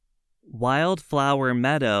wildflower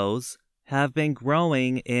meadows have been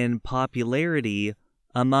growing in popularity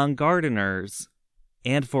among gardeners,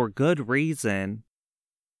 and for good reason.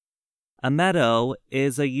 A meadow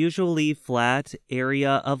is a usually flat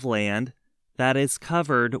area of land that is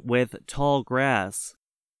covered with tall grass.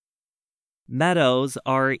 Meadows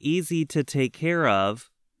are easy to take care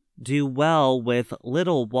of, do well with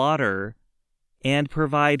little water, and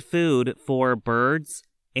provide food for birds,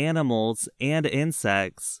 animals, and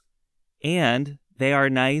insects, and they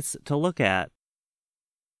are nice to look at.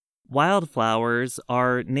 Wildflowers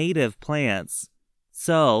are native plants,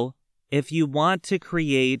 so if you want to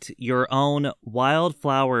create your own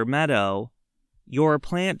wildflower meadow, your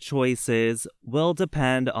plant choices will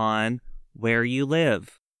depend on where you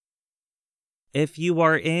live. If you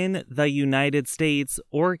are in the United States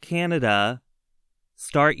or Canada,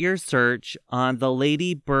 start your search on the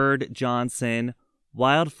Lady Bird Johnson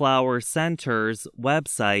Wildflower Center's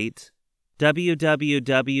website,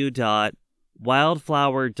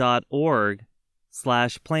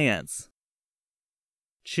 www.wildflower.org/plants.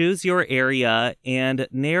 Choose your area and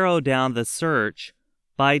narrow down the search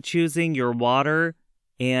by choosing your water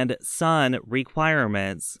and sun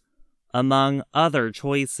requirements, among other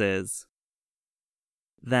choices.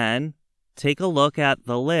 Then, take a look at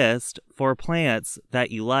the list for plants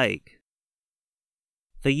that you like.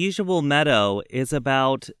 The usual meadow is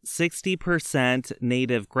about 60%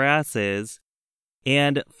 native grasses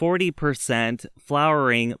and 40%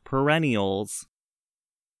 flowering perennials.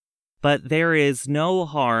 But there is no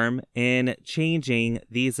harm in changing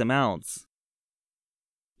these amounts.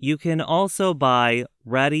 You can also buy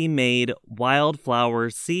ready-made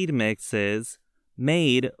wildflower seed mixes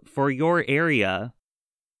made for your area.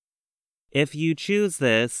 If you choose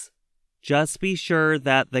this, just be sure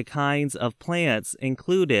that the kinds of plants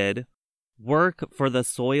included work for the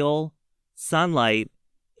soil, sunlight,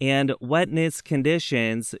 and wetness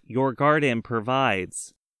conditions your garden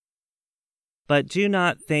provides. But do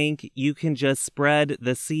not think you can just spread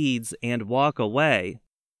the seeds and walk away.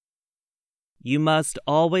 You must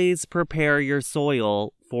always prepare your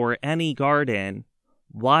soil for any garden,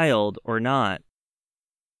 wild or not.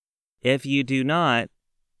 If you do not,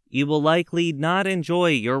 you will likely not enjoy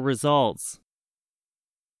your results.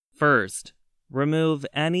 First, remove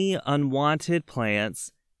any unwanted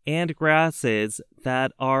plants and grasses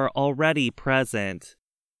that are already present.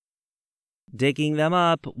 Digging them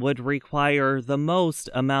up would require the most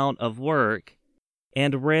amount of work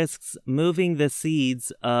and risks moving the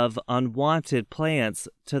seeds of unwanted plants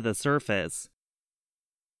to the surface.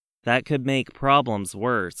 That could make problems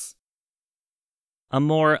worse. A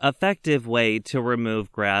more effective way to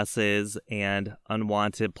remove grasses and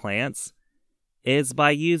unwanted plants is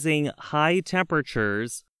by using high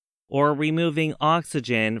temperatures or removing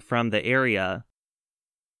oxygen from the area.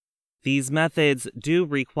 These methods do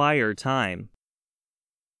require time.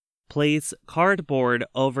 Place cardboard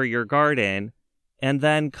over your garden and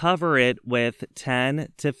then cover it with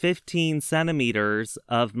 10 to 15 centimeters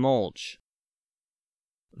of mulch.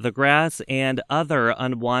 The grass and other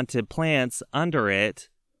unwanted plants under it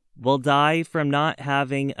will die from not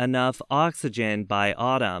having enough oxygen by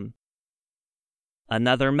autumn.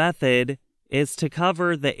 Another method is to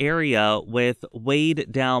cover the area with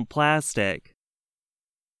weighed-down plastic.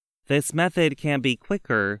 This method can be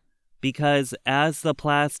quicker because as the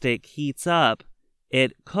plastic heats up,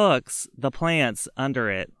 it cooks the plants under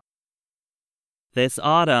it. This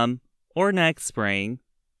autumn or next spring,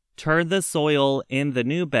 turn the soil in the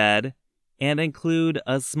new bed and include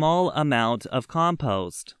a small amount of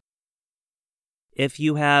compost. If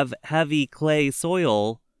you have heavy clay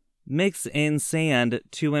soil, mix in sand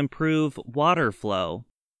to improve water flow.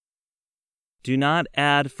 Do not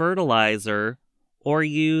add fertilizer or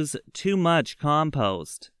use too much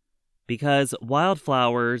compost, because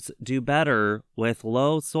wildflowers do better with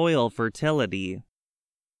low soil fertility.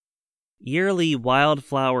 Yearly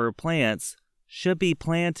wildflower plants should be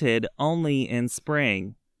planted only in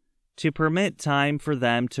spring, to permit time for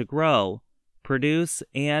them to grow, produce,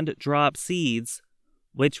 and drop seeds,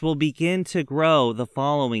 which will begin to grow the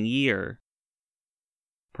following year.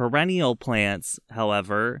 Perennial plants,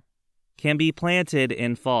 however, can be planted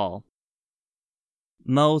in fall.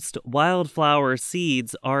 Most wildflower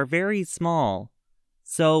seeds are very small,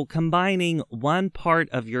 so combining 1 part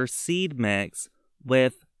of your seed mix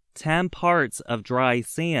with 10 parts of dry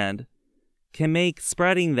sand can make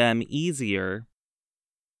spreading them easier.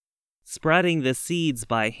 Spreading the seeds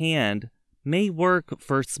by hand may work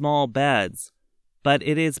for small beds, but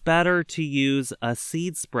it is better to use a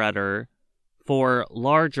seed spreader for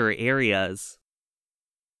larger areas.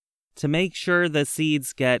 To make sure the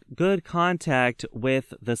seeds get good contact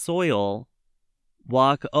with the soil,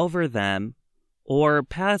 walk over them or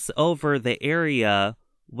pass over the area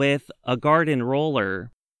with a garden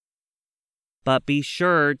roller. But be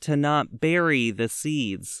sure to not bury the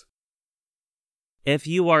seeds. If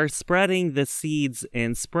you are spreading the seeds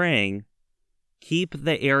in spring, keep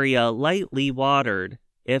the area lightly watered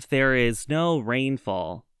if there is no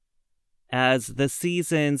rainfall, as the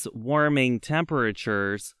season's warming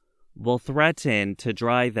temperatures will threaten to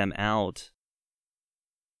dry them out.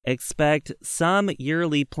 Expect some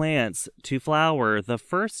yearly plants to flower the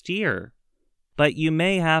first year, but you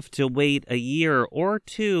may have to wait a year or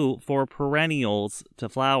two for perennials to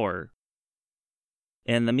flower.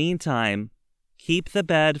 In the meantime, keep the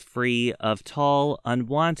bed free of tall,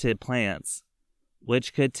 unwanted plants,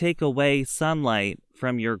 which could take away sunlight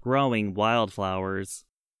from your growing wildflowers.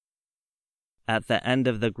 At the end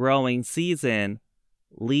of the growing season,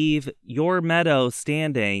 leave your meadow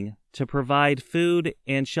standing to provide food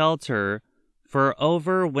and shelter for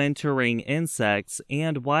overwintering insects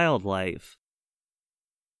and wildlife.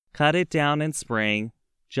 Cut it down in spring,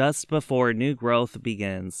 just before new growth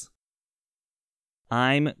begins.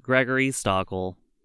 I'm Gregory Stockel.